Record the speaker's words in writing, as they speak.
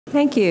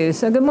Thank you.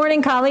 So good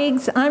morning,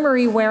 colleagues. I'm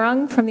Marie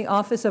Warung from the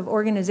Office of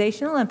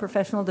Organizational and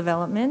Professional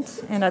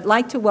Development, and I'd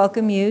like to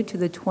welcome you to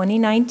the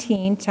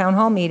 2019 Town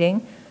Hall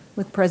meeting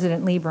with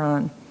President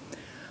Lebron.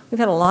 We've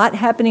had a lot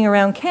happening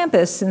around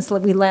campus since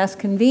we last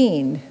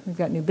convened. We've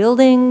got new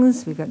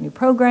buildings, we've got new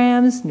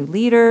programs, new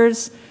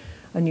leaders,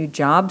 a new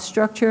job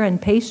structure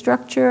and pay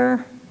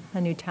structure,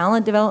 a new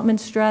talent development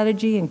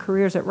strategy and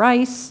careers at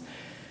Rice.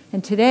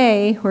 And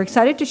today, we're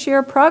excited to share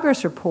a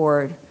progress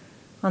report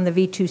on the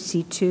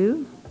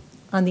V2C2,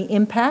 on the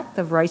impact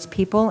of Rice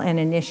people and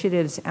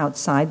initiatives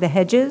outside the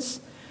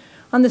hedges,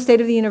 on the state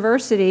of the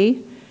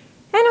university,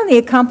 and on the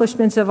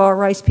accomplishments of our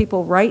Rice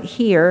people right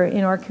here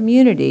in our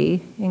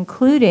community,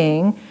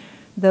 including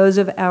those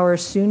of our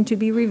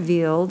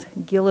soon-to-be-revealed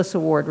Gillis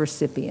Award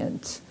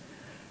recipient.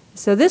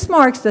 So this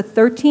marks the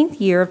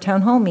 13th year of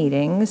Town Hall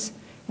meetings,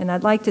 and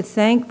I'd like to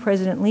thank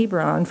President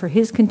Lebron for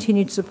his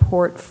continued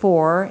support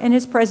for and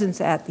his presence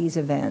at these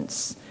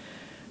events.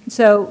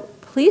 So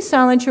please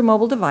silence your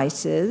mobile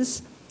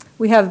devices.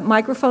 We have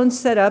microphones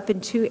set up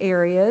in two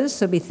areas,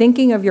 so be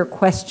thinking of your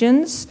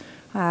questions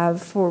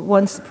for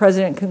once the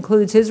President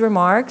concludes his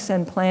remarks,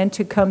 and plan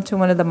to come to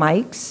one of the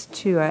mics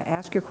to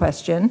ask your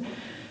question.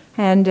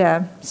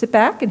 And sit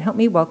back and help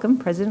me welcome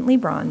President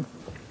Lebron.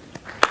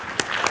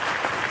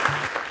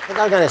 I think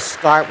I'm going to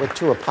start with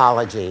two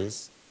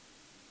apologies.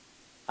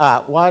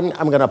 One,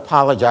 I'm going to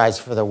apologize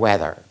for the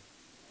weather.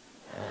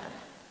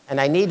 And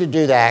I need to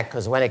do that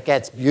because when it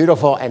gets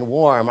beautiful and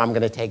warm, I'm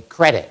going to take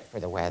credit for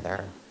the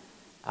weather.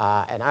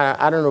 And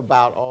I don't know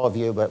about all of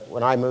you, but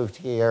when I moved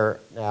here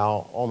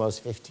now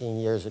almost 15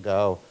 years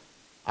ago,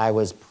 I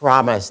was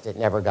promised it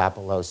never got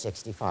below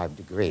 65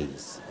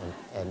 degrees.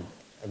 And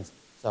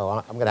so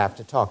I'm going to have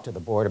to talk to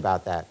the board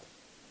about that.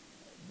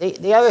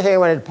 The other thing I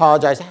wanted to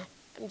apologize,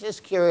 I'm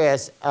just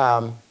curious,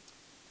 how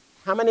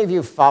many of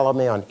you follow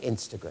me on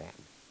Instagram?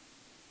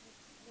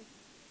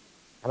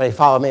 How many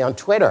follow me on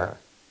Twitter?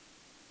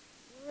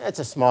 That's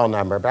a small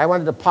number, but I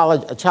wanted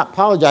to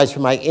apologize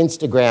for my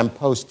Instagram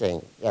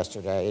posting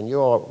yesterday, and you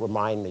all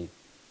remind me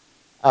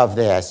of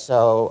this.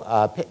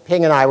 So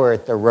Ping and I were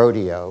at the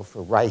rodeo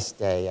for Rice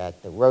Day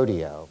at the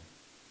rodeo.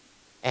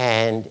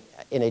 And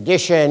in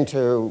addition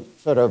to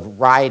sort of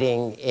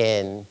riding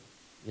in,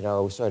 you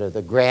know, sort of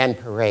the grand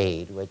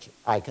parade, which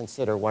I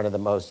consider one of the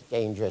most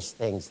dangerous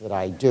things that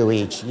I do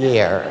each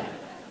year.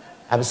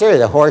 I'm serious,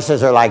 the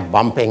horses are like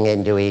bumping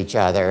into each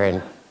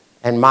other,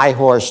 and my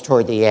horse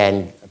toward the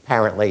end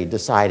apparently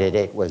decided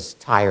it was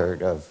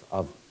tired of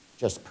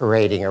just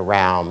parading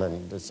around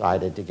and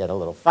decided to get a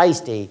little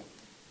feisty.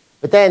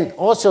 But then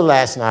also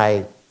last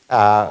night,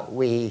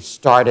 we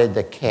started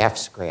the calf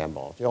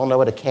scramble. Do you all know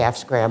what a calf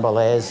scramble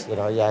is? You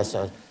know, yeah,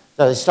 so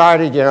it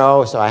started, you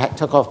know, so I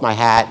took off my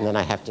hat, and then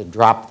I have to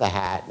drop the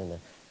hat,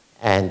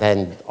 and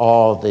then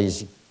all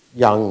these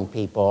young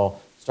people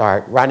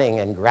start running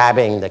and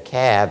grabbing the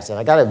calves. And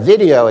I got a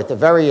video at the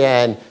very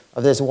end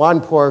of this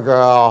one poor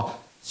girl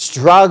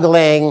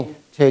struggling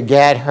to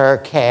get her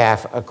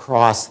calf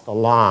across the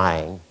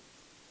line.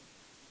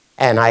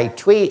 And I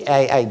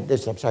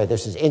this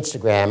is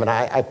Instagram, and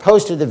I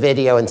posted the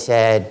video and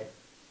said,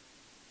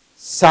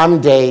 "Some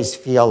days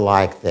feel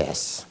like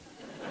this."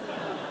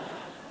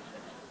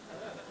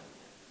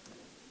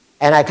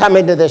 And I come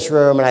into this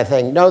room and I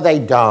think, no, they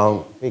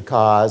don't,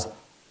 because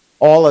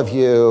all of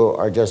you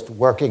are just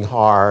working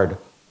hard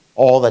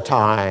all the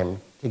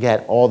time to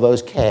get all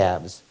those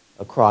calves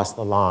across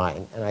the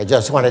line. And I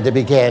just wanted to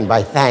begin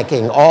by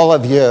thanking all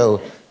of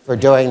you for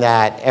doing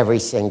that every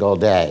single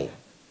day.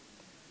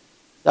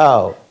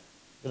 So,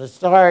 I'm going to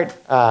start,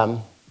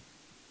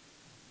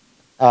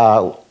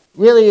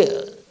 really,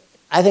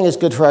 I think it's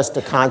good for us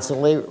to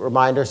constantly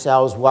remind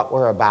ourselves what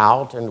we're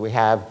about, and we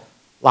have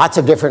lots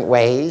of different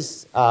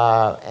ways,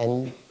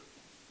 and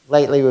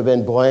lately we've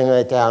been boiling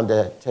it down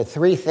to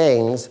three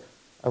things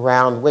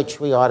around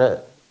which we ought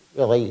to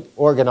really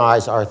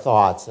organize our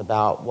thoughts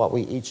about what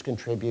we each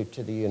contribute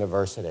to the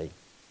university.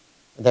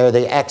 They're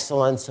the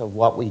excellence of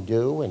what we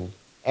do and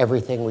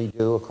everything we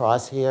do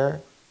across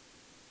here,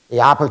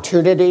 the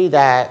opportunity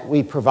that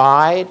we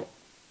provide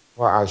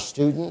for our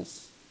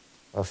students,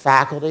 our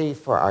faculty,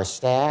 for our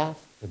staff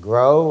to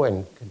grow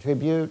and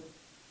contribute,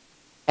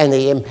 and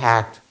the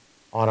impact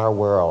on our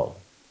world.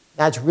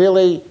 That's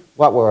really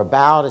what we're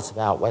about. It's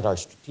about what our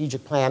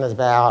strategic plan is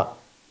about,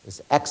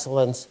 is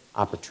excellence,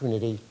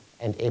 opportunity,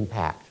 and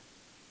impact.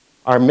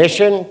 Our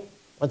mission,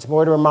 once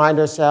more to remind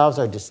ourselves,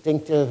 are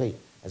distinctive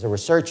as a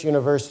research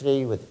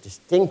university with a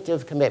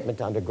distinctive commitment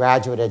to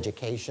undergraduate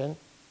education.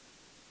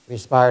 We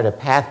aspire to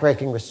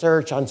path-breaking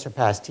research,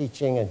 unsurpassed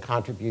teaching, and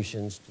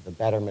contributions to the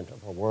betterment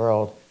of our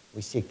world.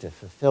 We seek to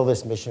fulfill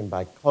this mission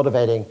by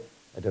cultivating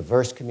a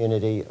diverse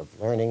community of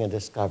learning and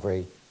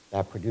discovery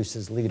that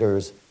produces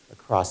leaders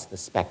across the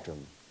spectrum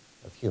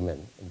of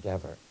human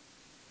endeavor.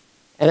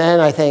 And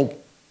then I think,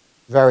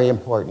 very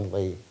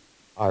importantly,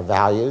 our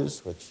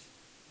values, which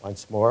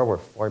once more were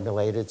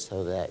formulated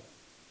so that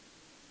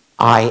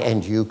I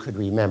and you could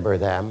remember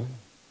them.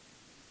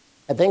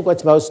 I think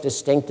what's most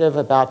distinctive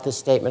about this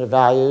statement of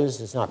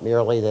values is not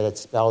merely that it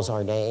spells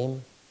our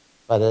name,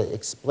 but it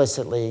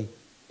explicitly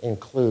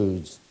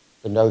includes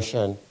the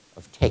notion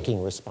of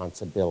taking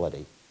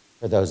responsibility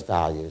for those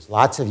values.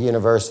 Lots of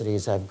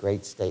universities have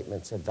great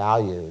statements of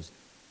values,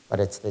 but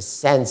it's the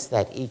sense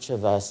that each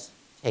of us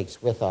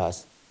takes with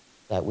us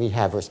that we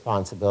have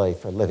responsibility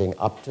for living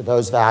up to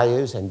those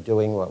values and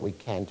doing what we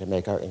can to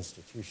make our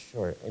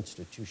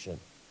institution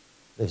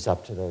lives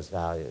up to those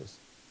values.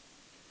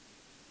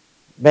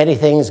 Many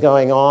things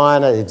going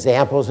on,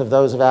 examples of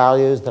those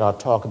values that I'll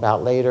talk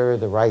about later,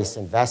 the Rice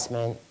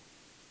investment,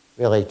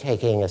 really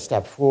taking a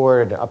step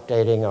forward,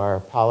 updating our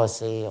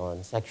policy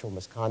on sexual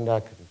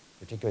misconduct,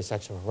 particularly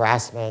sexual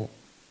harassment,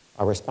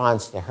 our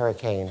response to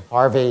Hurricane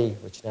Harvey,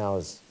 which now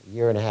is a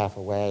year and a half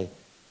away,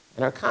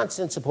 and our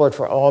constant support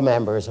for all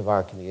members of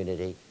our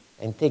community,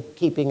 and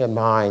keeping in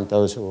mind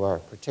those who are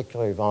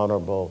particularly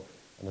vulnerable.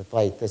 And of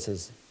late, this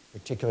is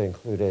particularly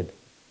included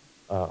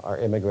our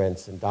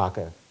immigrants and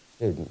DACA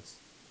students.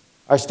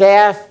 Our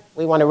staff,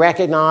 we want to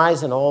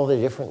recognize in all the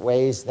different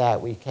ways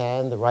that we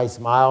can. The Rice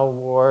Mile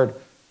Award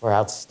for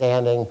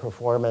outstanding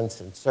performance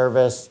and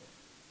service.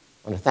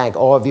 I want to thank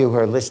all of you who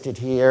are listed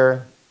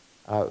here.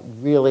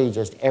 Really,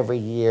 just every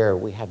year,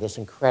 we have this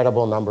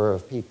incredible number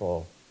of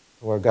people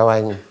who are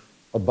going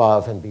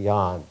above and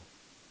beyond.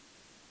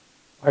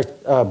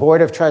 Our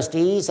Board of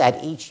Trustees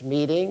at each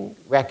meeting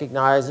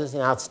recognizes an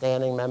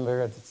outstanding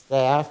member of the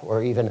staff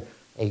or even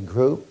a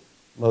group.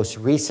 Most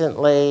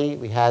recently,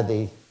 we had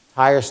the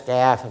entire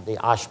staff of the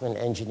Oshman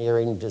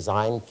Engineering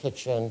Design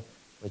Kitchen,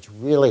 which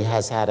really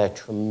has had a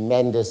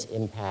tremendous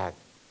impact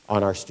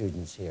on our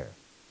students here.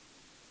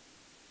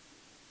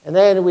 And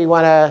then we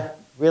want to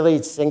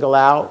really single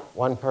out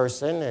one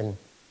person,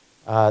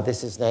 and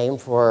this is named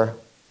for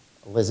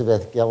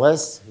Elizabeth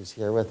Gillis, who's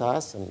here with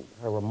us, and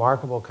her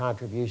remarkable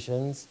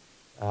contributions.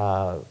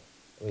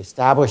 We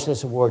established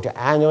this award to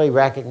annually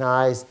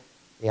recognize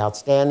the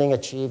outstanding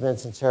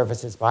achievements and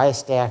services by a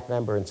staff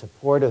member in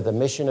support of the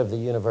mission of the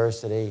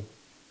university.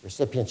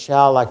 Recipients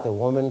shall, like the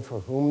woman for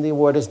whom the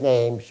award is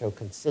named, show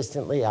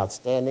consistently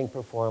outstanding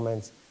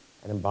performance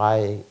and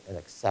embody an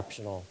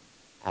exceptional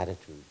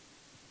attitude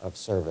of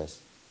service.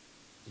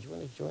 Did you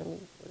want to join me,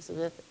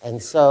 Elizabeth? And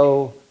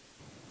so,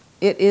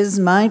 it is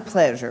my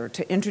pleasure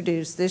to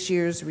introduce this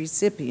year's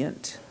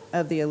recipient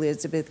of the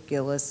Elizabeth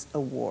Gillis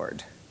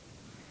Award,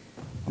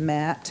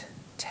 Matt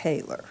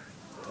Taylor.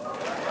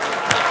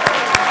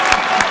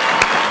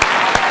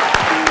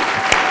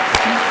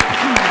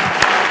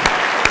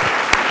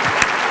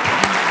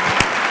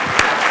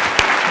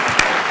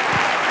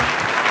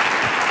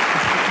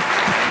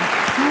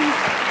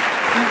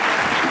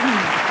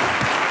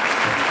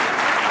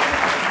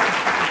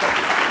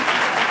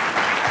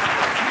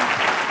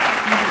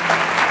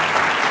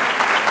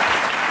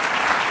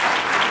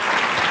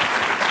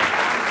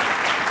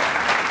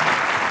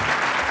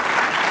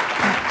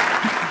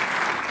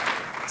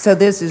 So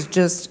this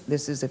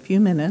is a few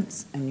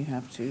minutes, and you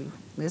have to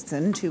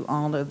listen to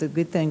all of the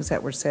good things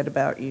that were said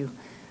about you.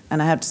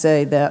 And I have to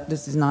say that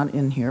this is not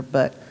in here,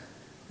 but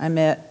I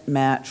met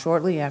Matt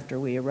shortly after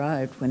we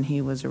arrived when he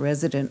was a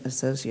resident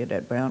associate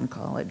at Brown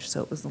College,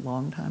 so it was a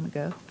long time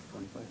ago.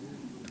 25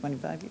 years.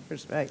 25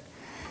 years, right.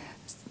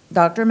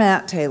 Dr.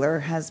 Matt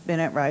Taylor has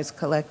been at Rice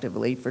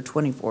collectively for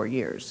 24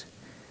 years,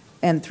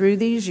 and through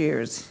these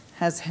years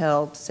has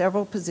held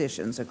several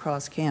positions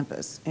across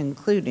campus,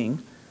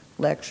 including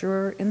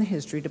lecturer in the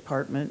history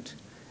department,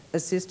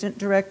 assistant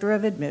director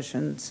of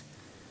admissions,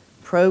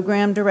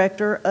 program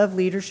director of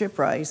Leadership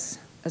Rice,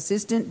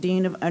 assistant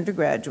dean of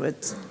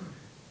undergraduates,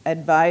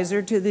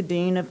 advisor to the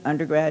dean of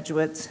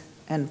undergraduates,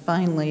 and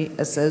finally,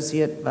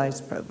 associate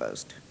vice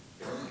provost.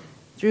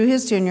 Through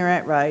his tenure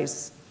at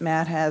Rice,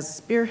 Matt has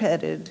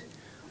spearheaded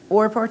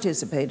or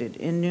participated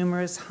in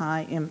numerous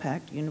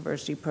high-impact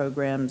university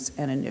programs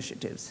and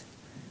initiatives.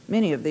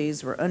 Many of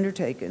these were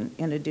undertaken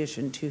in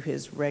addition to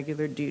his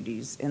regular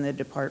duties in the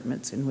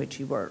departments in which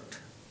he worked.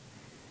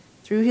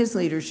 Through his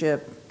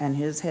leadership and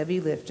his heavy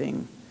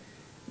lifting,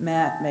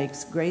 Matt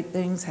makes great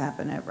things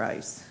happen at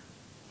Rice.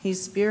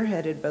 He's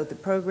spearheaded both the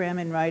program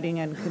in writing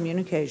and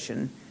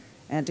communication,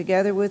 and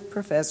together with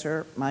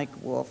Professor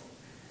Mike Wolf,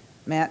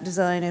 Matt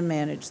designed and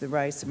managed the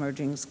Rice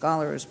Emerging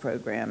Scholars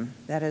Program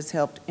that has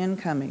helped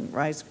incoming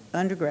Rice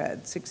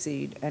undergrads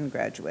succeed and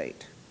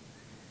graduate.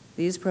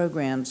 These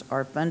programs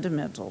are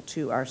fundamental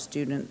to our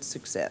students'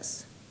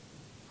 success.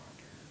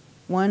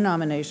 One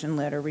nomination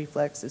letter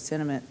reflects a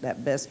sentiment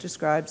that best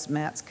describes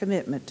Matt's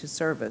commitment to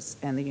service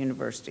and the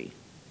university.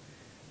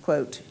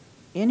 Quote,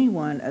 any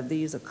one of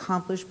these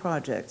accomplished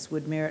projects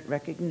would merit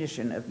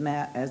recognition of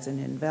Matt as an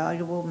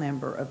invaluable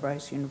member of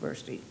Rice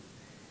University.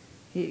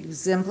 He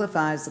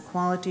exemplifies the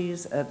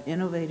qualities of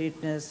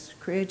innovativeness,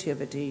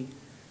 creativity,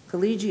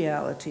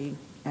 collegiality,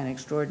 and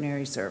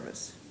extraordinary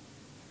service.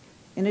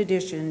 In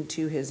addition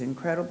to his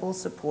incredible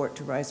support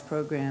to Rice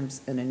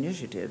programs and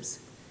initiatives,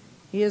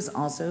 he is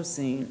also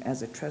seen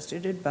as a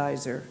trusted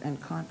advisor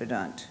and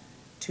confidant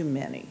to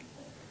many.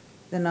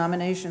 The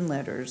nomination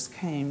letters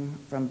came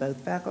from both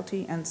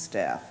faculty and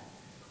staff,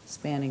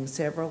 spanning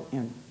several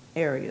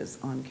areas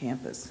on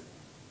campus.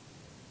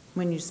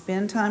 When you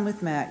spend time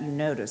with Matt, you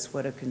notice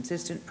what a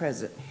consistent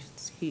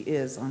presence he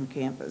is on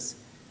campus,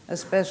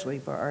 especially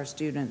for our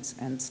students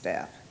and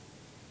staff.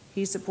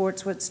 He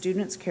supports what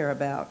students care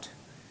about,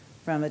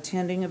 from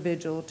attending a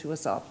vigil to a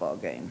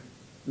softball game.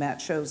 Matt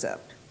shows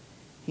up.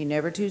 He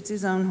never toots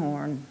his own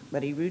horn,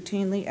 but he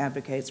routinely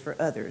advocates for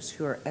others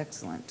who are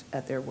excellent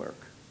at their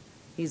work.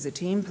 He's a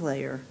team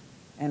player,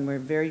 and we're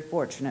very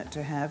fortunate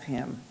to have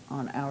him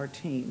on our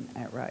team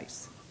at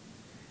Rice.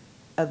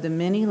 Of the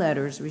many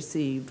letters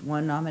received,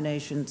 one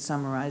nomination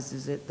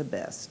summarizes it the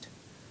best.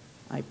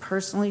 I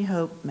personally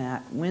hope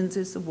Matt wins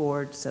this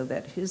award so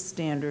that his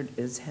standard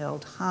is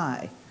held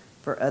high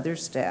for other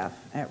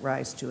staff at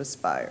Rice to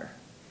aspire,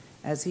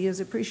 as he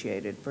is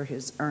appreciated for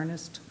his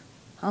earnest,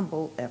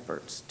 humble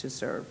efforts to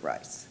serve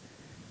Rice.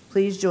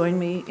 Please join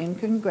me in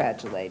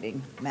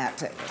congratulating Matt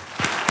Taylor.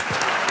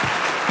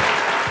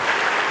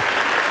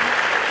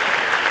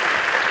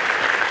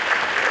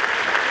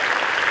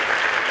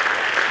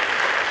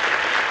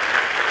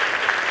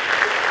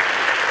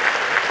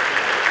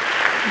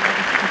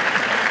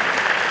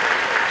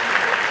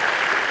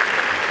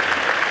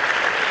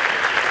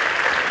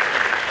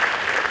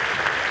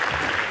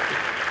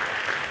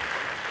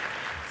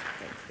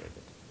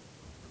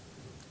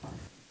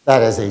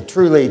 That is a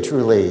truly,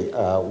 truly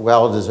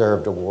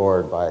well-deserved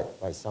award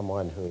by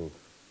someone who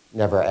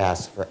never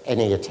asks for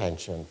any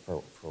attention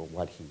for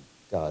what he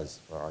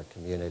does for our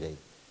community.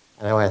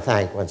 And I want to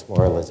thank once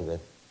more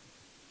Elizabeth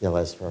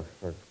Gillis for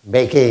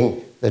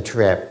making the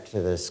trip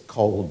to this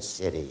cold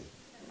city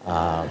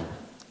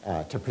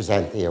to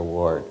present the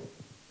award.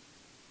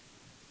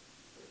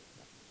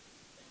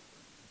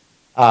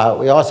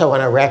 We also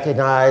want to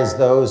recognize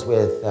those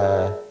with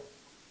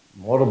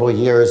multiple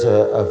years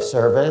of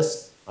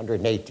service.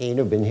 118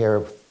 who've been here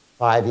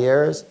 5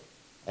 years.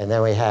 And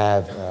then we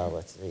have,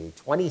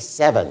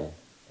 27.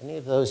 Any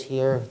of those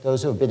here?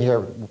 Those who have been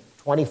here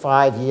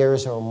 25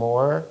 years or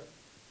more?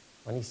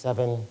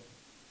 27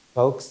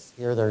 folks,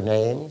 hear their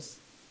names.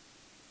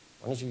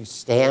 Why don't you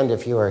stand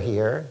if you are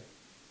here?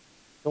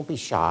 Don't be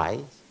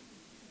shy.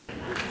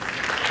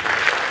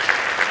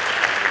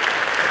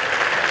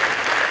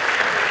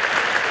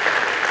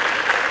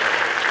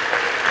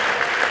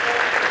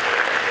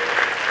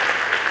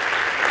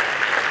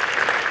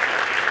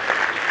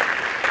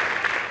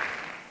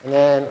 And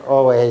then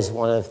always,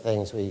 one of the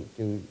things we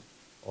do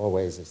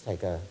always is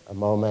take a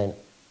moment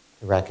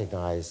to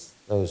recognize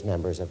those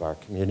members of our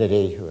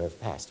community who have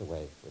passed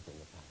away within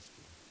the past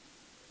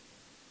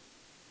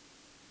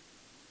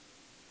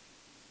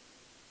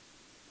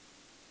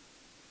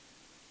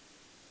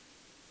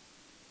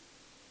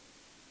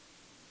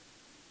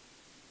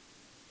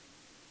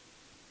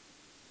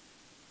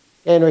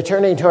year. And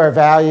returning to our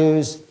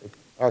values,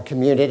 our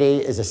community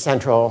is a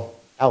central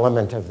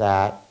element of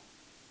that.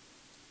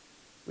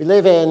 We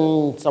live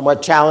in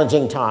somewhat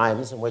challenging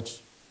times in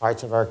which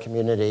parts of our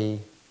community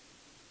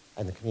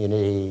and the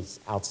communities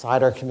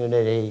outside our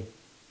community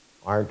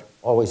aren't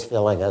always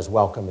feeling as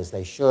welcome as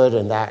they should,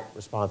 and that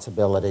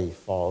responsibility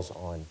falls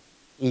on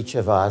each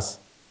of us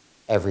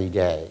every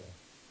day,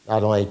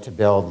 not only to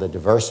build the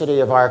diversity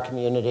of our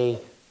community,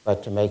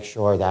 but to make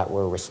sure that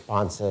we're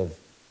responsive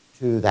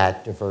to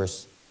that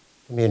diverse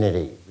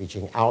community,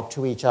 reaching out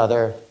to each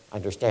other,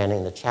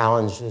 understanding the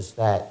challenges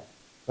that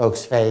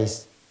folks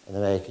face, and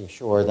then making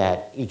sure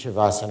that each of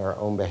us in our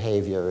own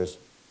behaviors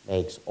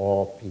makes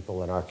all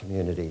people in our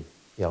community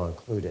feel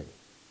included.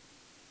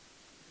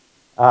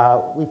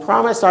 We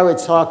promised I would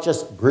talk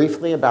just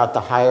briefly about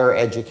the higher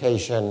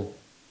education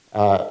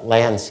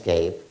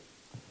landscape.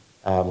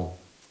 I'm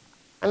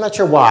not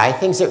sure why.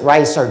 Things at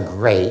Rice are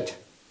great,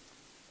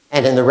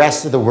 and in the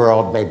rest of the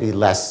world maybe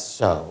less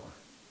so.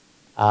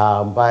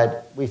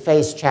 But we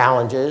face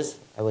challenges.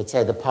 I would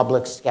say the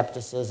public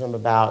skepticism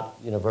about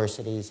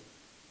universities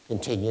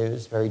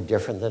continues, very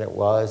different than it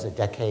was a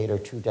decade or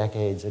 2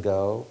 decades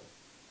ago.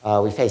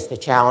 We face the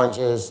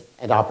challenges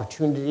and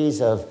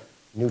opportunities of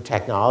new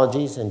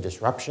technologies and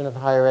disruption of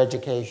higher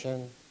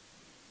education.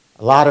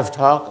 A lot of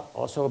talk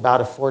also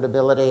about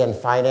affordability and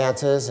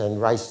finances,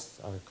 and Rice,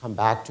 I'll come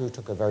back to,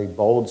 took a very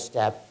bold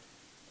step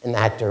in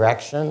that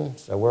direction.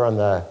 So we're on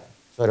the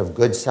sort of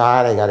good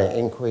side. I got an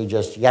inquiry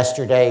just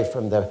yesterday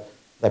from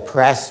the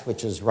press,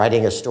 which is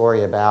writing a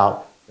story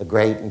about the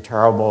great and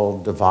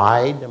terrible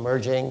divide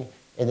emerging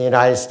in the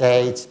United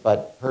States,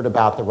 but heard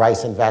about the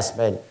Rice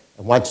investment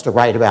and wants to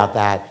write about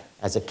that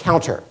as a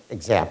counter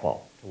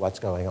example to what's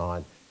going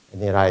on in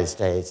the United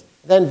States.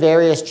 Then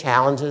various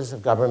challenges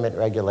of government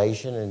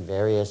regulation in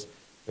various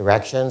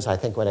directions. I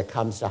think when it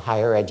comes to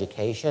higher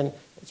education,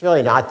 it's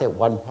really not that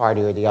one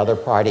party or the other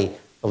party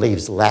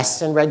believes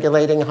less in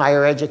regulating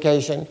higher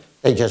education.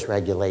 They just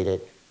regulate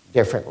it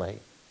differently.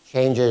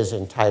 Changes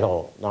in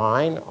Title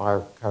IX,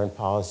 our current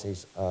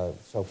policies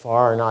so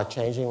far are not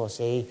changing, we'll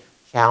see.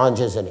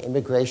 Challenges in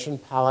immigration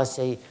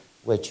policy,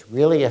 which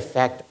really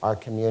affect our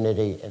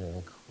community in an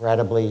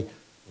incredibly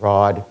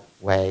broad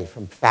way,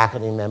 from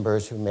faculty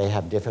members who may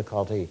have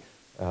difficulty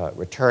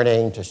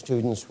returning, to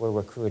students we're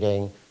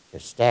recruiting, to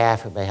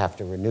staff who may have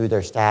to renew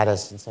their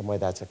status in some way.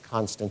 That's a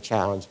constant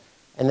challenge.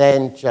 And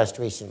then just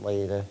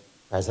recently, the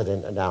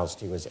president announced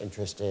he was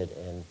interested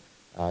in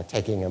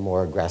taking a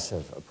more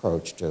aggressive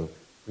approach to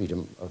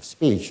freedom of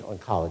speech on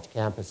college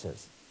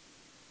campuses.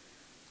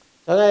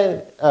 So I'm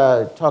going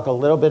to talk a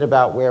little bit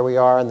about where we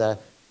are in the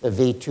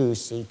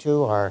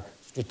V2C2, our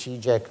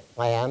strategic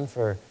plan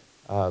for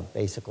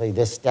basically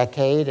this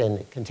decade,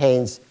 and it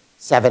contains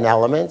 7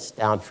 elements,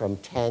 down from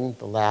 10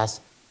 the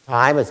last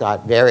time. It's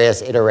got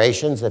various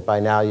iterations that by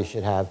now you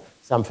should have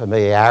some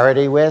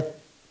familiarity with.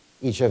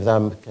 Each of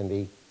them can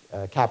be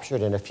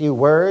captured in a few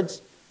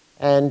words,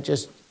 and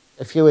just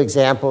a few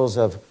examples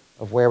of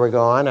where we're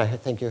going. I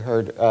think you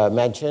heard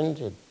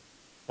mentioned.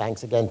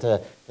 Thanks again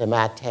to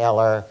Matt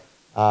Taylor.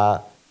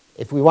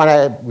 If we want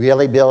to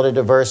really build a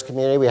diverse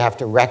community, we have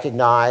to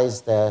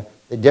recognize the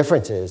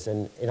differences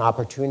in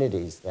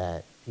opportunities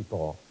that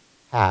people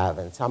have.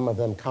 And some of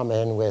them come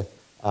in with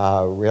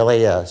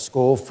really a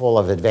school full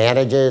of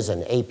advantages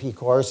and AP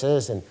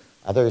courses, and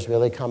others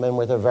really come in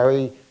with a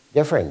very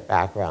different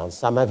background.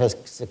 Some have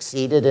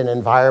succeeded in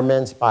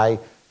environments by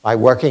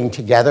working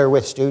together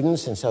with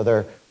students, and so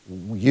they're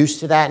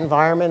used to that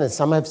environment, and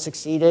some have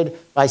succeeded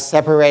by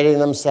separating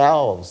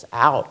themselves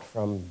out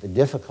from the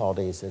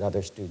difficulties that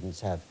other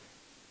students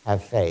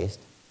have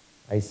faced.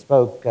 I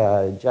spoke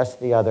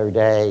just the other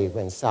day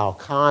when Sal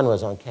Khan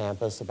was on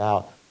campus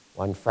about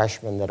one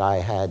freshman that I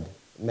had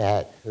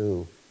met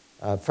who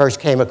first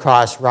came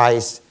across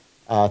Rice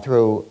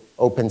through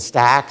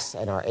OpenStax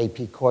and our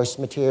AP course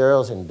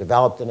materials and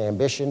developed an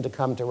ambition to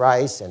come to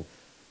Rice and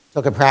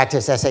took a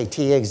practice SAT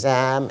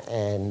exam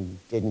and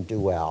didn't do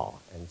well.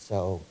 And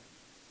so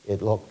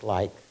it looked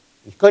like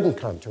he couldn't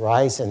come to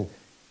Rice.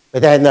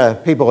 But then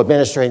the people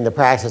administering the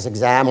practice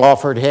exam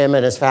offered him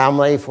and his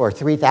family for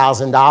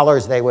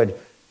 $3,000 they would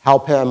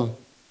help him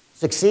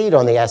succeed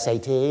on the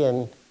SAT,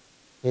 and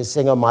his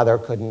single mother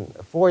couldn't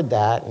afford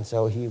that, and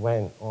so he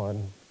went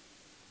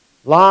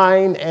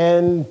online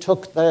and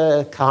took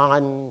the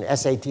Khan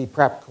SAT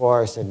prep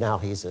course, and now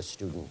he's a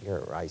student here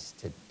at Rice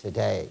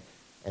today.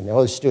 And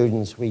those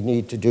students, we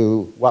need to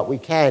do what we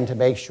can to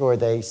make sure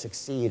they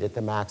succeed at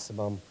the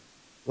maximum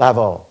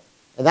level.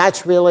 And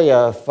that's really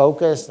a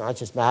focus, not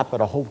just Matt,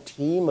 but a whole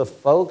team of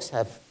folks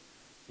have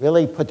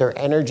really put their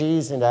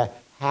energies into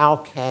how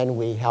can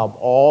we help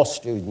all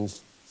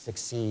students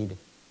succeed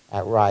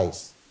at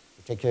Rice,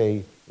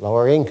 particularly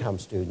lower income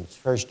students,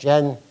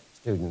 first-gen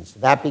students.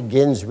 That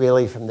begins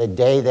really from the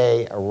day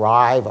they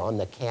arrive on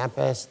the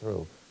campus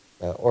through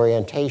the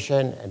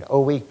orientation and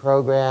O-Week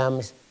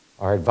programs,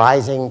 our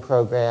advising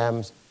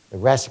programs, the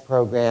rest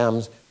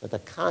programs, but the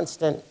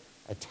constant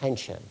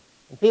attention.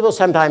 And people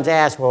sometimes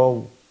ask,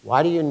 well,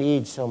 why do you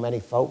need so many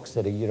folks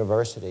at a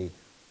university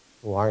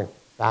who aren't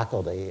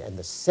faculty? And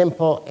the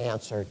simple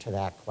answer to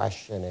that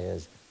question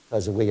is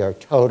because we are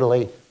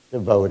totally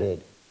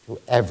devoted to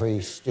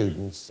every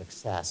student's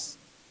success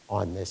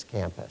on this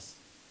campus.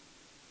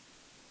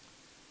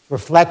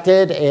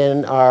 Reflected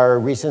in our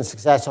recent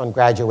success on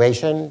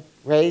graduation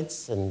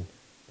rates, and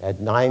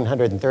at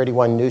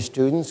 931 new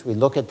students. We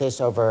look at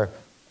this over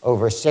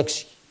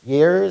 6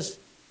 years,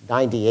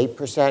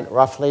 98%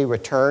 roughly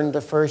returned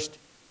the first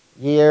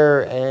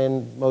year,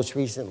 and most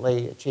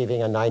recently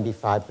achieving a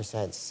 95%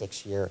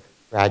 6-year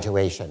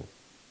graduation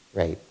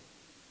rate.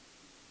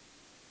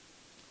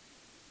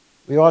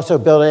 We're also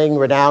building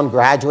renowned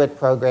graduate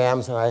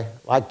programs, and I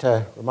like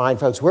to remind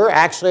folks,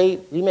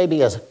 we may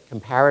be a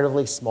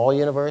comparatively small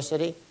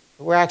university,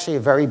 but we're actually a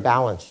very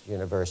balanced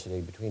university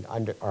between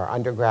our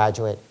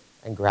undergraduate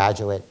and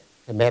graduate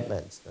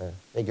commitments. The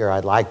figure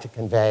I'd like to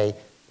convey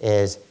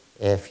is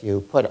if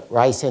you put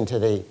Rice into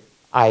the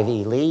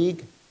Ivy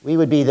League, we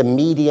would be the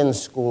median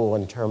school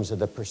in terms of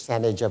the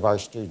percentage of our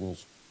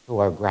students who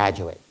are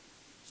graduate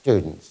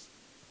students.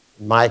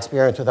 In my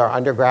experience with our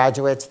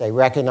undergraduates, they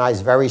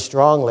recognize very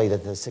strongly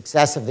that the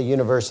success of the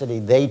university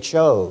they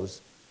chose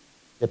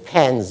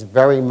depends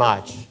very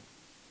much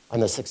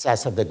on the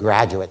success of the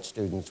graduate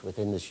students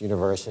within this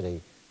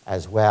university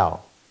as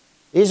well.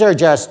 These are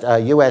just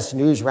US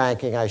News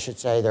ranking, I should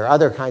say. There are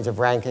other kinds of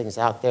rankings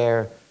out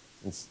there.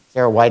 And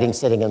Sarah Whiting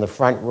sitting in the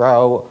front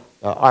row.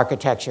 The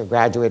architecture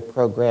graduate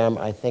program,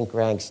 I think,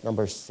 ranks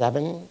number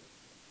 7.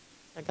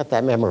 I got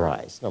that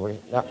memorized.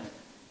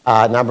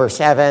 Number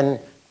 7.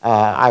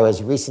 I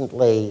was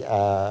recently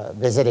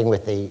visiting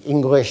with the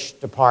English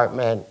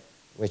department,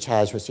 which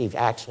has received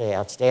actually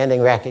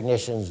outstanding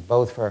recognitions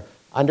both for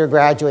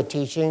undergraduate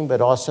teaching,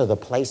 but also the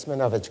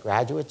placement of its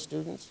graduate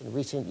students in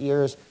recent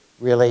years,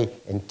 really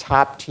in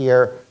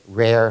top-tier,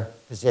 rare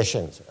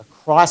positions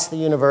across the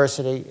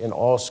university in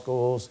all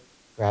schools,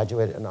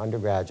 graduate and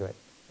undergraduate.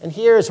 And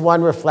here's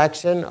one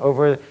reflection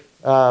over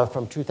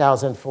from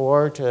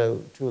 2004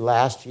 to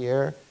last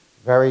year,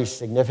 very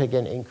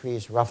significant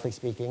increase, roughly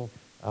speaking,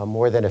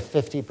 more than a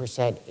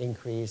 50%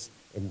 increase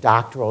in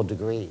doctoral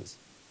degrees.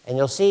 And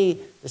you'll see,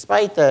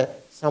 despite the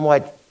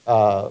somewhat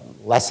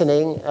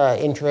lessening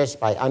interest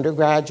by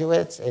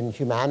undergraduates in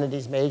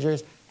humanities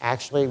majors,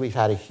 actually we've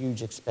had a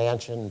huge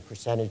expansion in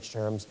percentage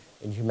terms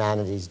in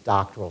humanities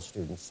doctoral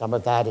students. Some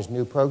of that is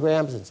new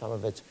programs and some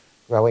of it's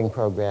growing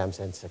programs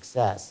and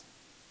success.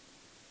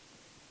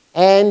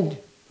 And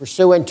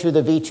pursuant to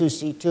the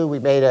V2C2, we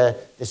made a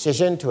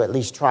decision to at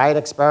least try an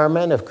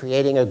experiment of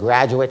creating a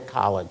graduate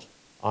college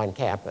on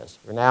campus.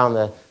 We're now in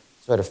the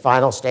sort of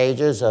final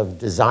stages of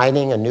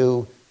designing a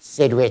new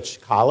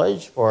Sid-Rich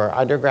College for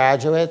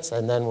undergraduates,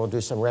 and then we'll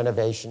do some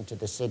renovation to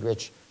the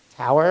Sid-Rich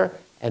Tower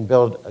and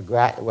build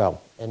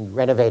and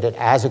renovate it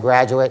as a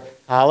graduate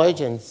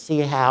college and see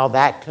how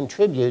that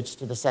contributes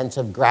to the sense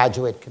of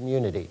graduate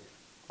community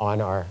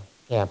on our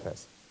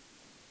campus.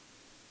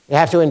 We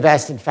have to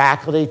invest in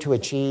faculty to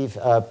achieve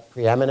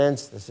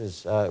preeminence. This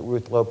is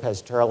Ruth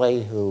Lopez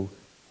Turley, who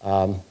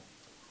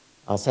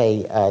I'll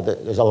say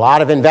there's a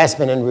lot of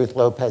investment in Ruth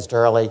Lopez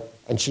Turley,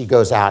 and she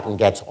goes out and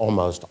gets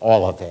almost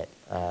all of it.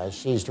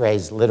 She's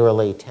raised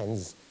literally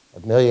tens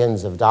of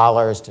millions of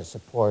dollars to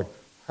support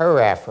her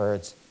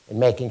efforts in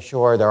making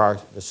sure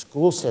the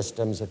school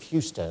systems of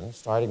Houston,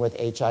 starting with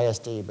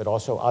HISD, but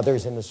also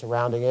others in the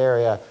surrounding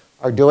area,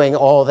 are doing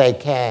all they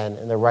can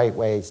in the right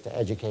ways to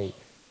educate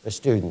the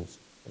students.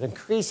 An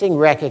increasing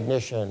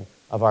recognition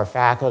of our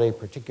faculty,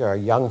 particularly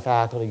our young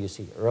faculty. You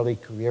see early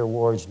career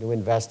awards, new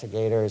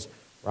investigators,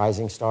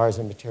 rising stars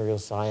in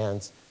materials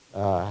science,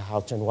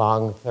 Hao-Chun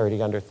Wang,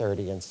 30 under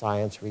 30 in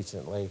science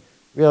recently.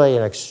 Really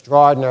an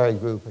extraordinary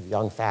group of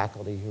young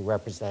faculty who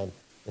represent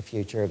the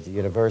future of the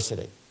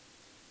university.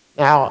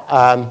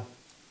 Now,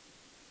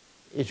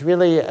 it's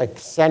really a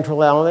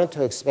central element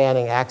to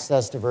expanding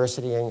access,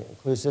 diversity, and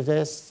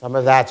inclusiveness. Some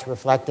of that's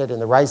reflected in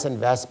the Rice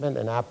investment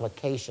and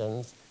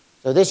applications.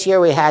 So this year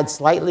we had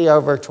slightly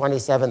over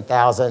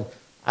 27,000.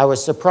 I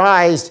was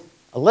surprised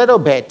a little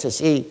bit to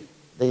see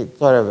the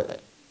sort of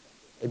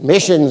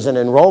admissions and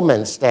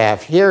enrollment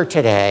staff here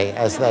today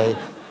as they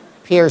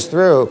pierce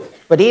through,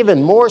 but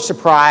even more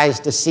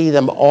surprised to see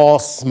them all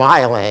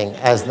smiling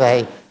as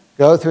they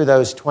go through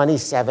those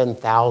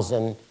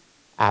 27,000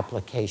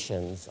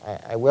 applications.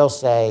 I will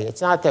say,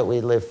 it's not that we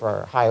live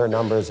for higher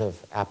numbers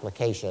of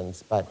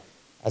applications, but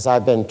as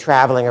I've been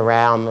traveling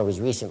around, I was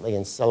recently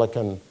in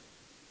Silicon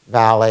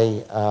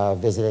Valley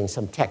visiting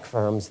some tech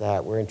firms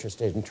that we're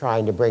interested in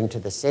trying to bring to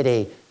the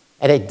city,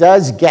 and it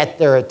does get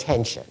their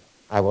attention,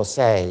 I will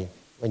say,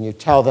 when you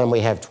tell them we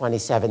have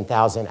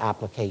 27,000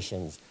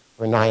 applications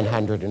for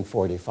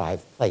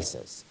 945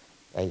 places.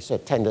 They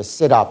tend to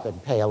sit up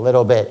and pay a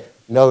little bit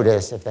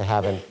notice if they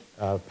haven't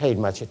paid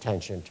much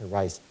attention to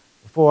Rice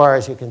before.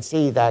 As you can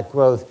see, that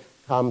growth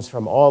comes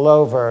from all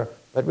over,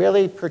 but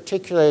really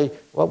particularly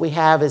what we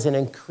have is an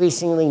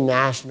increasingly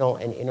national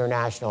and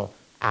international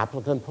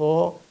applicant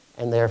pool,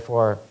 and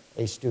therefore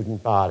a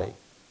student body.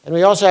 And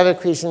we also have an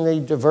increasingly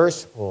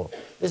diverse pool.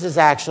 This is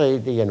actually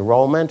the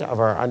enrollment of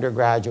our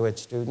undergraduate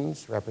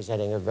students,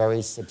 representing a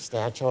very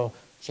substantial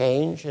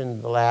change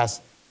in the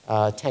last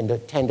 10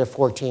 to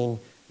 14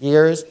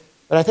 years.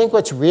 But I think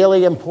what's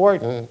really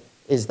important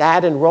is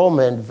that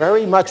enrollment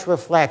very much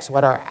reflects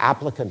what our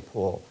applicant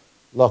pool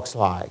looks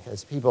like.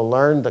 As people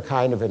learn the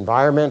kind of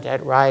environment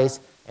at Rice,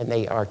 and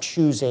they are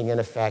choosing, in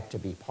effect, to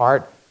be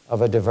part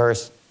of a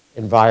diverse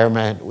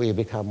environment, we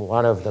become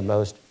one of the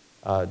most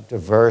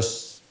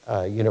diverse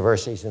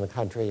universities in the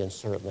country, and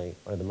certainly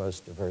one of the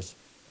most diverse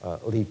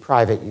elite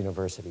private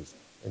universities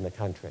in the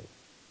country.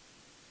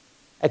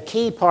 A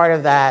key part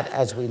of that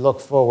as we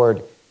look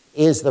forward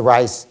is the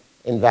Rice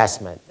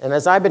investment. And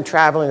as I've been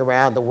traveling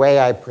around, the way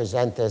I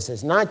present this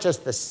is not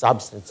just the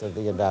substance of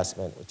the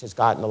investment, which has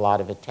gotten a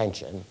lot of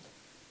attention,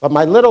 but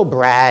my little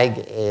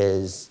brag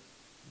is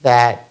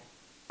that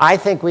I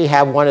think we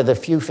have one of the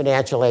few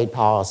financial aid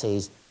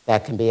policies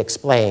that can be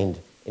explained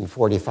in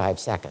 45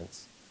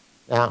 seconds.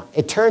 Now,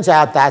 it turns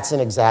out that's an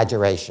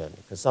exaggeration,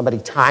 because somebody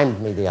timed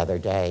me the other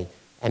day,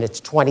 and it's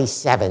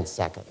 27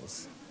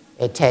 seconds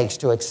it takes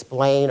to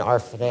explain our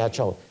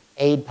financial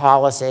aid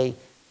policy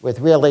with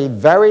really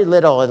very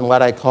little in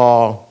what I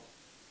call,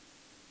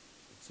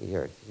 let's see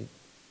here,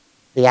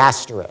 the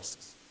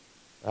asterisks,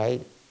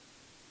 right?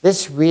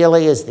 This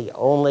really is the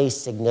only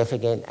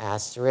significant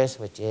asterisk,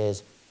 which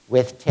is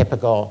with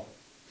typical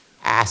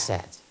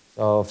assets.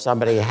 So if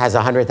somebody has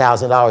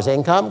 $100,000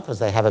 income because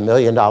they have $1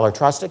 million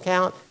trust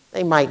account,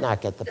 they might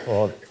not get the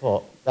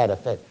full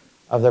benefit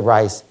of the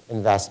Rice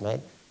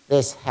investment.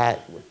 This had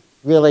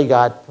really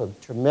got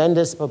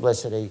tremendous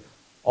publicity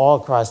all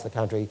across the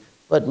country,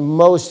 but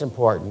most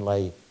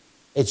importantly,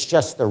 it's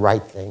just the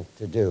right thing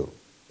to do.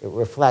 It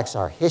reflects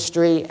our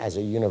history as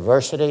a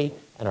university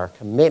and our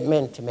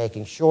commitment to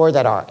making sure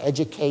that our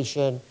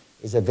education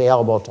is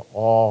available to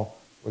all,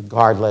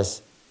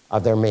 regardless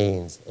of their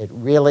means. It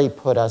really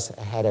put us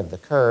ahead of the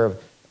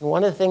curve. And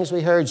one of the things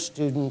we heard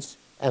students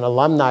and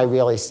alumni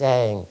really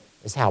saying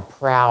is how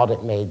proud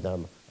it made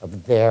them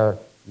of their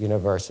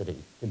university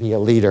to be a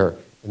leader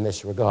in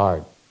this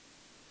regard.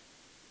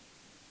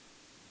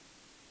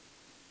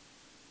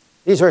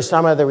 These are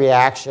some of the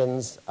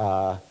reactions.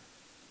 I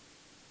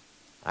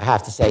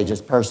have to say,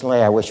 just personally,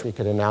 I wish we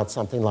could announce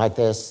something like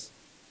this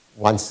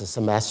once a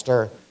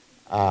semester.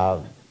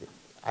 There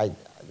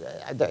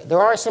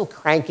are some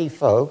cranky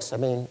folks. I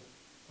mean,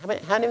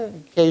 how do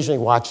you occasionally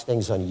watch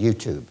things on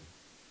YouTube?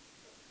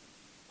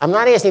 I'm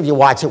not asking if you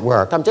watch at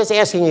work. I'm just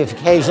asking you if you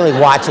occasionally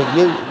watch it.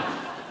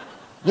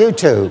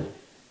 YouTube.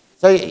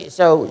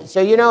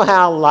 So you know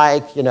how,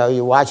 like,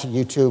 you watch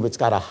YouTube, it's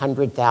got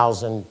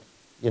 100,000,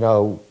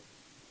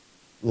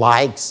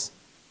 likes,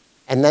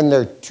 and then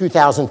there are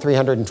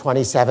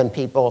 2,327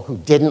 people who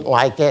didn't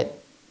like it.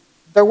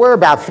 There were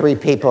about 3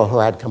 people who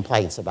had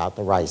complaints about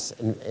the Rice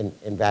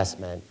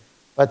investment.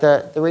 But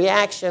the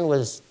reaction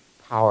was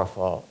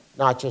powerful,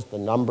 not just the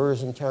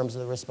numbers in terms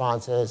of the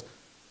responses,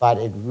 but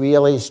it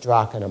really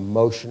struck an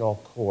emotional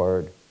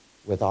chord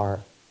with our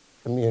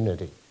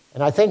community.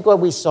 And I think what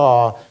we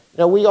saw,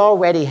 we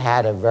already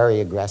had a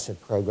very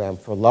aggressive program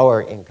for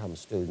lower income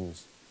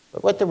students.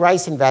 But what the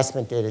Rice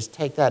investment did is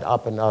take that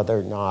up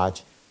another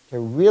notch to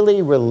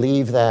really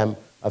relieve them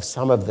of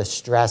some of the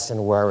stress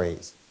and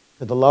worries.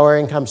 Could the lower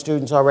income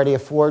students already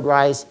afford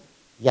Rice?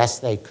 Yes,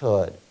 they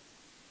could.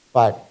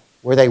 But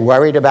were they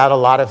worried about a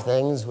lot of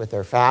things with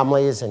their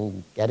families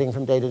and getting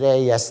from day to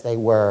day? Yes, they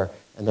were.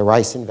 And the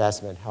Rice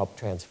investment helped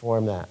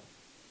transform that.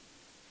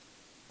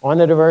 On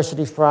the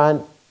diversity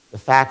front, the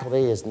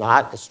faculty is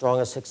not as strong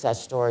a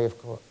success story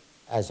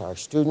as our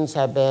students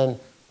have been,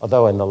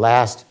 although in the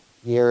last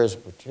years,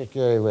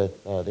 particularly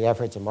with the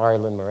efforts of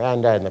Marilyn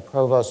Miranda and the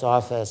Provost's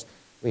office,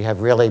 we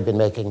have really been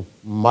making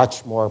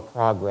much more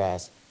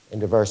progress in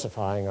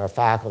diversifying our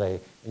faculty.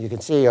 And you can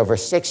see over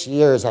 6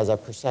 years as a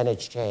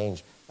percentage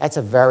change, that's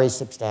a very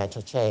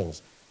substantial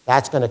change.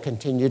 That's going to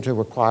continue to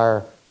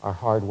require our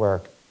hard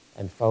work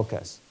and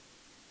focus.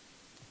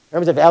 In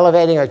terms of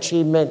elevating our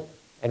achievement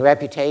and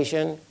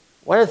reputation,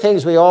 one of the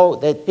things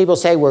that people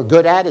say we're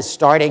good at is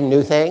starting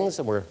new things,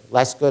 and we're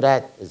less good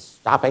at is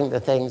stopping the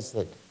things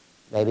that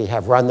maybe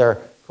have run their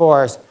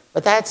course.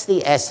 But that's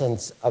the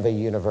essence of a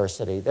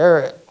university.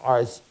 There's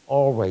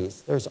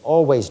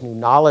always new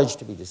knowledge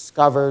to be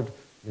discovered,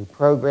 new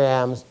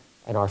programs,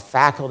 and our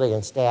faculty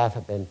and staff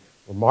have been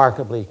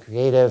remarkably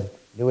creative.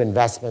 New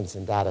investments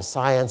in data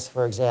science,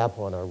 for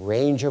example, in a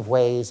range of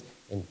ways,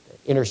 in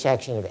the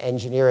intersection of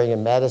engineering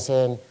and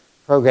medicine,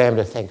 program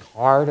to think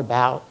hard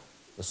about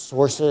the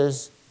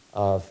sources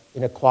of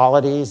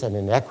inequalities and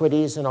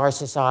inequities in our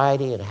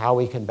society and how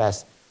we can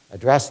best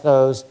address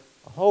those.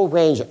 A whole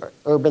range of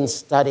urban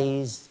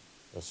studies,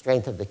 the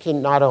strength of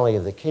not only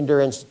of the Kinder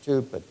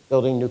Institute, but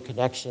building new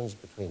connections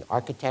between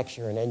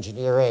architecture and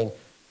engineering.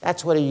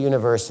 That's what a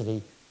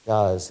university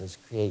does, is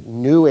create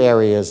new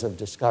areas of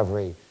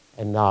discovery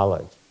and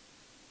knowledge.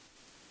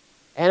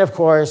 And of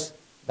course,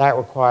 that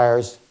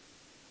requires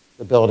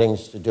the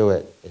buildings to do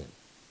it in.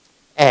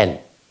 And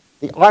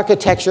the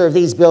architecture of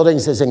these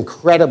buildings is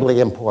incredibly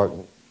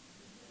important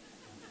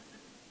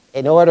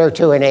in order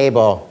to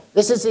enable.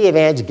 This is the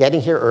advantage of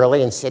getting here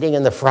early and sitting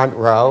in the front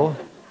row.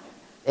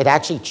 It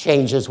actually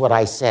changes what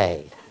I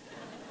say.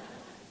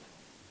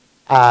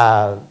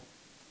 But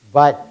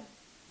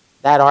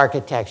that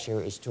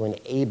architecture is to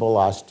enable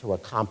us to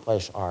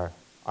accomplish our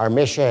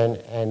mission.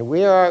 And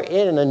we are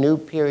in a new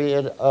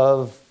period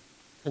of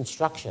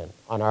construction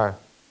on our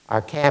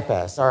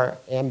campus. Our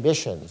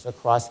ambitions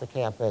across the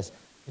campus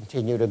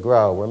continue to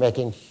grow. We're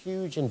making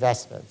huge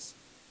investments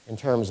in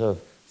terms of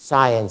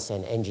science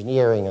and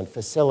engineering and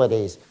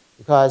facilities,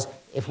 because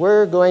if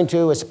we're going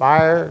to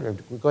aspire, or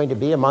we're going to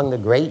be among the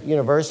great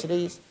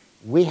universities,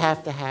 we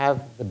have to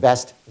have the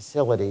best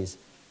facilities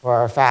for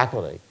our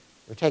faculty.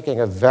 We're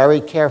taking a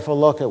very careful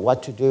look at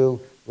what to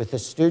do with the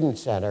Student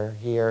Center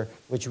here,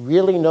 which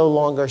really no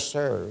longer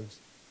serves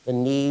the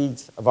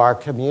needs of our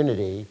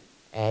community,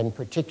 and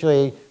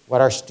particularly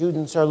what our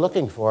students are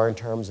looking for in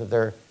terms of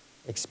their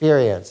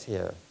experience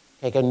here.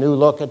 Take a new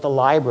look at the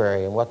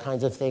library and what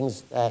kinds of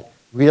things that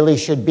really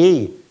should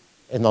be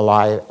in the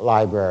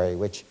library,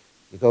 which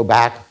you go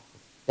back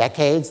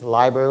decades, the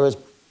library was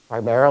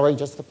primarily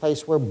just the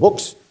place where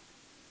books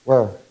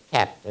were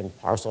kept and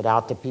parceled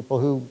out to people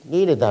who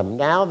needed them.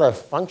 Now the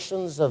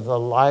functions of the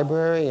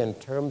library in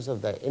terms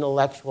of the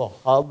intellectual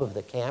hub of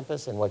the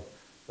campus and what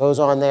goes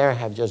on there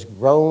have just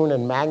grown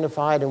and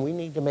magnified, and we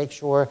need to make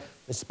sure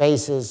the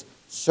spaces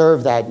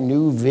serve that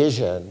new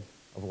vision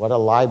of what a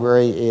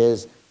library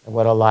is and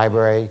what a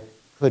library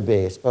could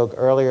be. I spoke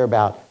earlier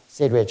about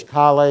Sidrich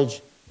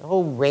College, a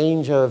whole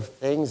range of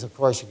things. Of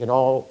course, you can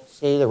all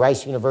see the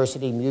Rice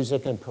University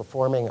Music and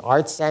Performing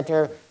Arts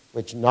Center,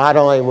 which not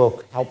only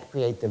will help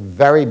create the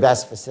very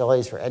best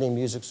facilities for any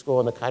music school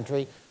in the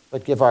country,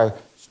 but give our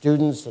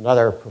students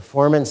another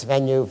performance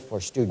venue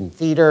for student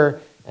theater,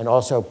 and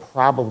also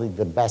probably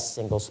the best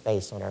single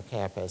space on our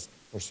campus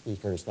for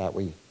speakers that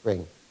we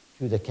bring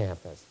to the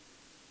campus.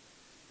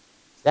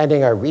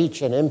 Extending our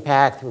reach and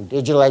impact through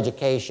digital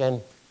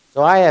education.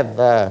 So I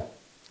have,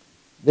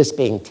 this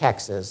being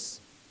Texas,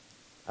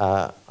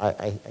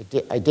 I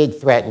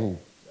did threaten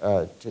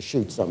to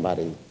shoot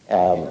somebody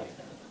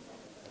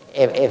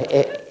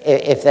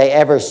if they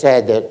ever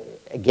said that,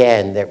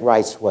 again, that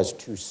Rice was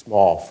too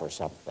small for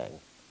something.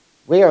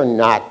 We are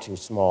not too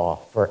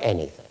small for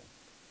anything.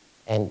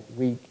 And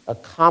we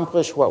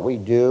accomplish what we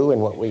do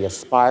and what we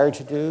aspire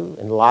to do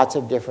in lots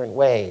of different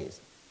ways.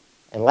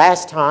 And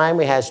last time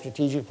we had a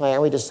strategic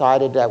plan, we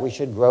decided that we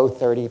should grow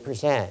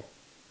 30%.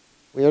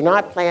 We are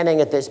not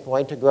planning at this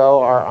point to grow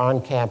our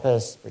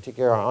on-campus,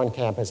 particularly our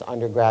on-campus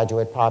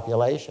undergraduate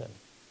population.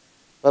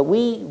 But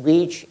we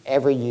reach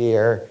every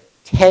year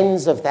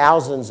tens of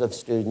thousands of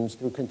students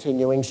through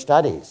continuing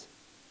studies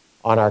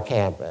on our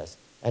campus.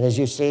 And as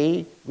you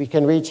see, we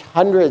can reach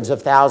hundreds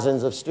of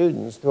thousands of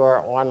students through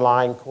our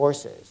online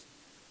courses.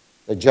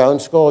 The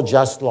Jones School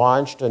just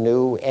launched a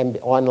new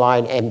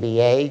online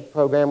MBA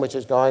program, which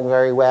is going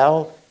very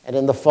well. And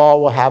in the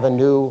fall, we'll have a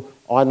new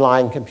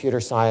online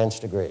computer science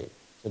degree.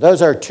 So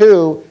those are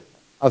 2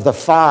 of the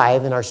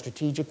 5 in our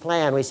strategic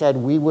plan. We said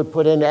we would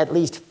put in at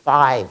least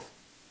 5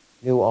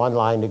 new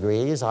online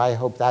degrees. I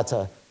hope that's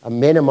a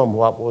minimum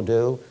what we'll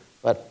do.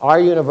 But our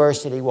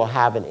university will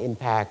have an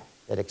impact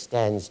that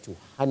extends to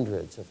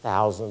hundreds of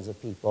thousands of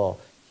people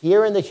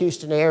here in the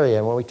Houston area.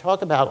 And when we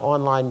talk about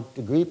online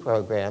degree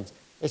programs,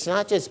 it's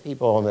not just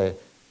people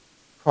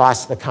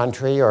across the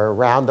country or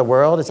around the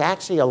world. It's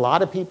actually a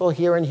lot of people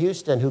here in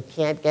Houston who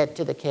can't get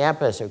to the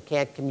campus or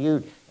can't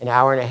commute an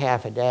hour and a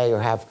half a day or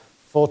have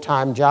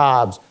full-time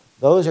jobs.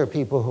 Those are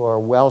people who are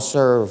well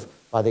served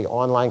by the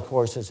online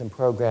courses and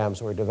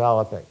programs we're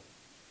developing.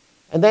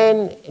 And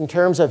then in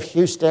terms of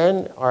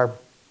Houston, our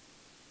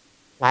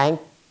plank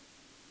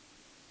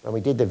when we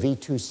did the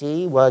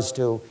V2C was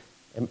to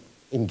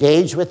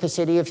engage with the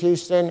city of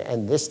Houston,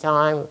 and this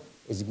time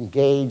is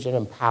engage and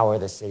empower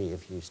the city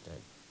of Houston.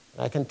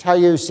 And I can tell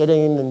you,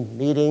 sitting in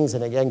meetings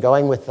and again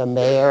going with the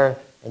mayor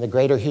and the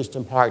Greater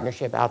Houston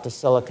Partnership out to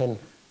Silicon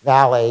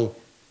Valley,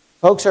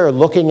 folks are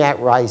looking at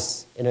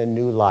Rice in a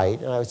new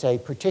light, and I would say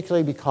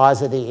particularly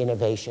because of the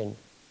Innovation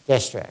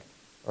District.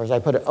 Or as I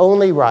put it,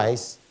 only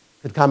Rice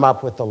could come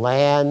up with the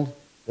land,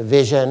 the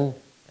vision,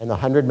 and the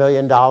 $100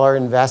 million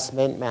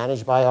investment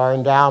managed by our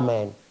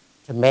endowment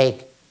to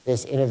make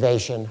this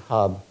innovation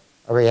hub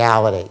a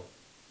reality.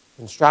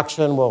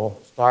 Construction will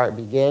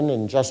begin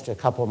in just a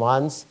couple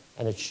months,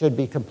 and it should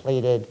be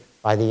completed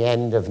by the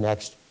end of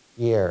next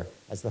year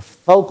as the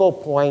focal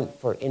point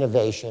for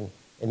innovation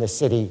in the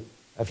city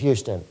of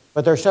Houston.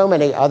 But there are so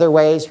many other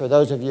ways. For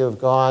those of you who have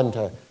gone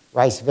to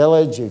Rice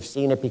Village, you've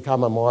seen it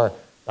become a more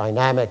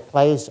dynamic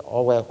place,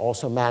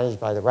 also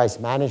managed by the Rice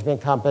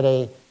Management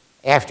Company.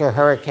 After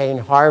Hurricane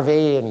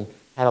Harvey and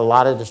had a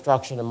lot of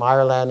destruction in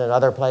Meyerland and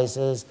other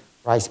places,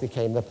 Rice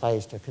became the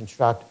place to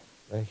construct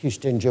the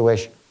Houston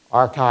Jewish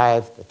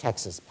Archive, the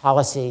Texas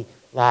Policy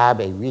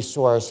Lab, a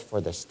resource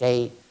for the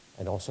state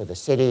and also the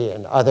city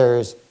and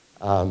others.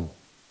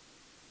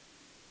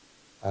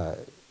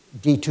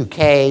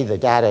 D2K, the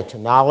Data to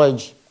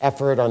Knowledge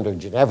effort under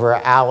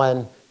Ginevra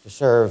Allen to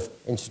serve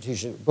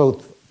institutions,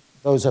 both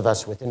those of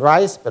us within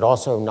Rice, but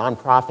also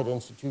nonprofit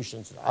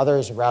institutions and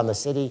others around the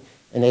city,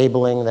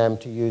 enabling them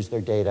to use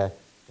their data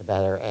to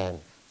better end.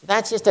 So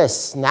that's just a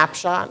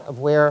snapshot of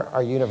where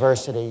our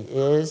university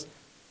is,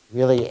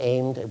 really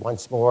aimed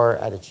once more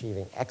at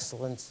achieving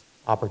excellence,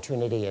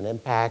 opportunity, and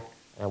impact.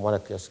 And I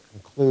want to just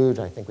conclude,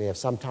 I think we have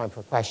some time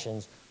for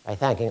questions, by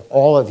thanking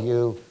all of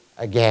you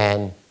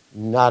again.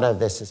 None of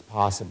this is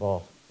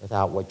possible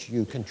without what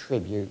you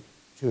contribute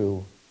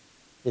to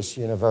this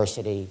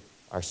university,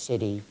 our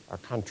city, our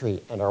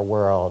country, and our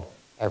world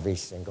every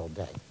single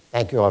day.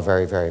 Thank you all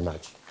very, very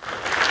much.